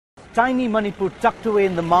Tiny Manipur, tucked away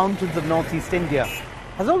in the mountains of northeast India,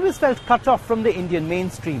 has always felt cut off from the Indian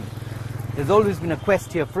mainstream. There's always been a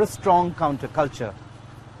quest here for a strong counterculture.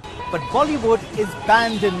 But Bollywood is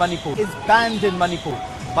banned in Manipur,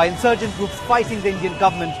 by insurgent groups fighting the Indian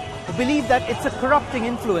government who believe that it's a corrupting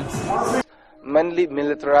influence. Mainly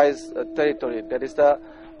militarized territory, that is the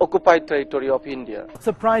occupied territory of India.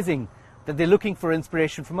 Surprising that they're looking for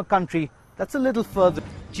inspiration from a country that's a little further.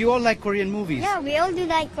 Do you all like Korean movies? Yeah, we all do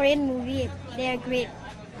like Korean movies. They are great.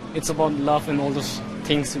 It's about love and all those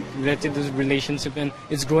things related to this relationship, and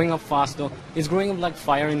it's growing up fast though. It's growing up like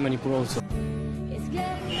fire in Manipur also.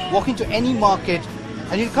 Walk into any market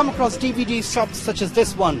and you'll come across DVD shops such as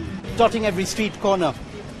this one, dotting every street corner.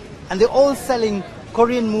 And they're all selling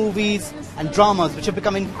Korean movies and dramas, which have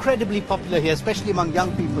become incredibly popular here, especially among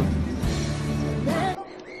young people.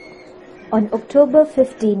 On October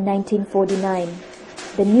 15, 1949,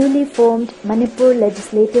 the newly formed Manipur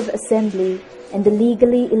Legislative Assembly and the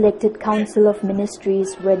legally elected Council of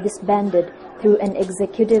Ministries were disbanded through an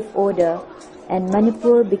executive order, and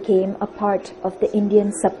Manipur became a part of the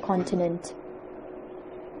Indian subcontinent.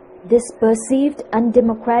 This perceived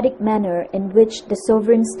undemocratic manner in which the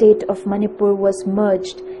sovereign state of Manipur was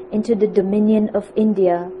merged into the dominion of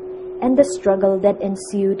India, and the struggle that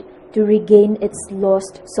ensued to regain its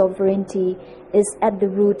lost sovereignty, is at the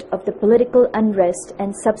root of the political unrest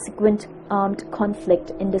and subsequent armed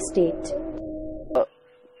conflict in the state. A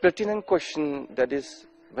pertinent question that is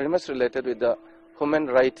very much related with the human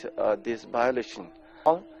right, this violation.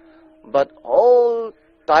 But all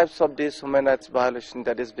types of this human rights violation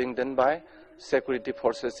that is being done by security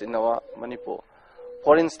forces in our Manipur.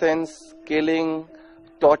 For instance, killing,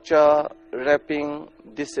 torture, raping,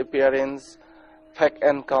 disappearance, fake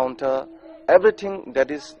encounter, everything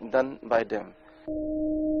that is done by them.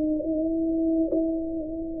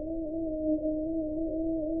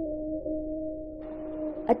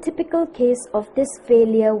 A typical case of this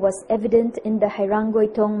failure was evident in the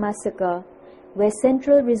Hairangoitong massacre, where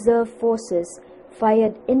Central Reserve Forces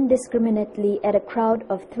fired indiscriminately at a crowd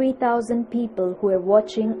of 3,000 people who were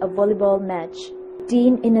watching a volleyball match.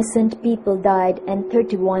 15 innocent people died and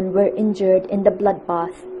 31 were injured in the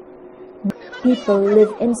bloodbath. People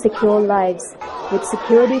live insecure lives with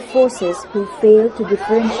security forces who fail to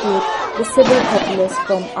differentiate the civil populace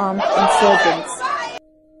from armed insurgents.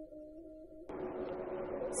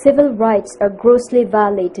 Civil rights are grossly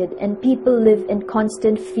violated and people live in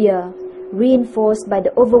constant fear, reinforced by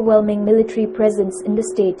the overwhelming military presence in the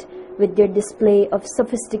state with their display of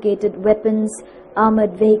sophisticated weapons,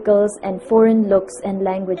 armored vehicles, and foreign looks and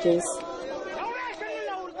languages.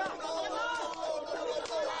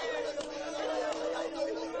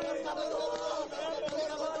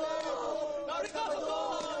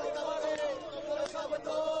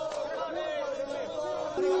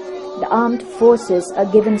 The armed forces are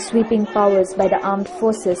given sweeping powers by the Armed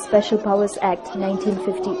Forces Special Powers Act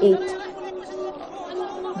 1958.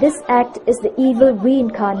 This act is the evil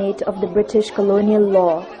reincarnate of the British colonial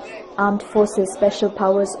law, Armed Forces Special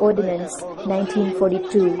Powers Ordinance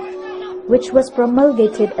 1942, which was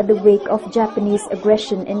promulgated at the wake of Japanese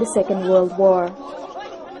aggression in the Second World War.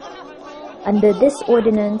 Under this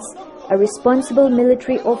ordinance, a responsible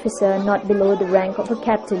military officer not below the rank of a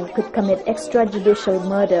captain could commit extrajudicial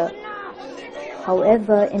murder.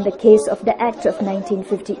 However, in the case of the Act of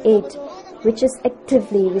 1958, which is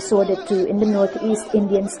actively resorted to in the northeast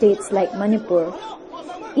Indian states like Manipur,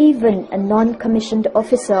 even a non-commissioned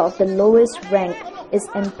officer of the lowest rank is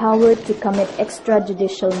empowered to commit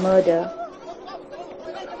extrajudicial murder.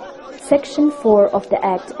 Section 4 of the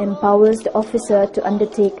Act empowers the officer to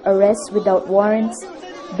undertake arrests without warrants,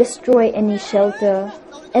 destroy any shelter,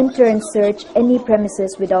 enter and search any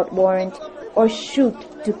premises without warrant, or shoot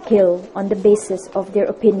to kill on the basis of their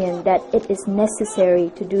opinion that it is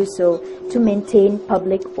necessary to do so to maintain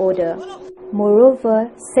public order.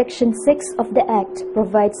 Moreover, Section 6 of the Act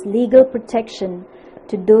provides legal protection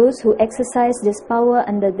to those who exercise this power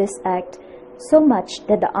under this Act, so much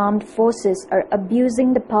that the armed forces are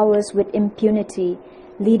abusing the powers with impunity,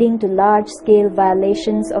 leading to large-scale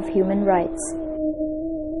violations of human rights.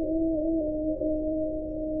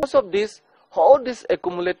 Because of this, all this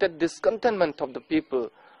accumulated discontentment of the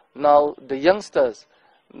people, now the youngsters,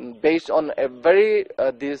 based on a very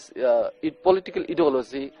political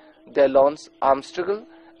ideology, they launched armed struggle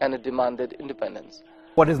and demanded independence.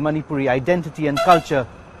 What is Manipuri identity and culture?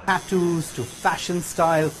 Tattoos to fashion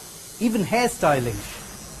style, even hairstyling.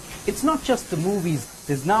 It's not just the movies,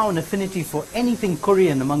 there's now an affinity for anything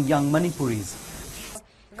Korean among young Manipuris.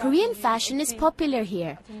 Korean fashion is popular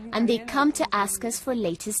here, and they come to ask us for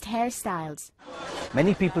latest hairstyles.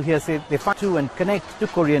 Many people here say they find to and connect to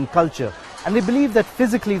Korean culture, and they believe that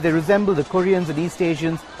physically they resemble the Koreans and East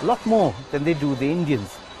Asians a lot more than they do the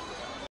Indians.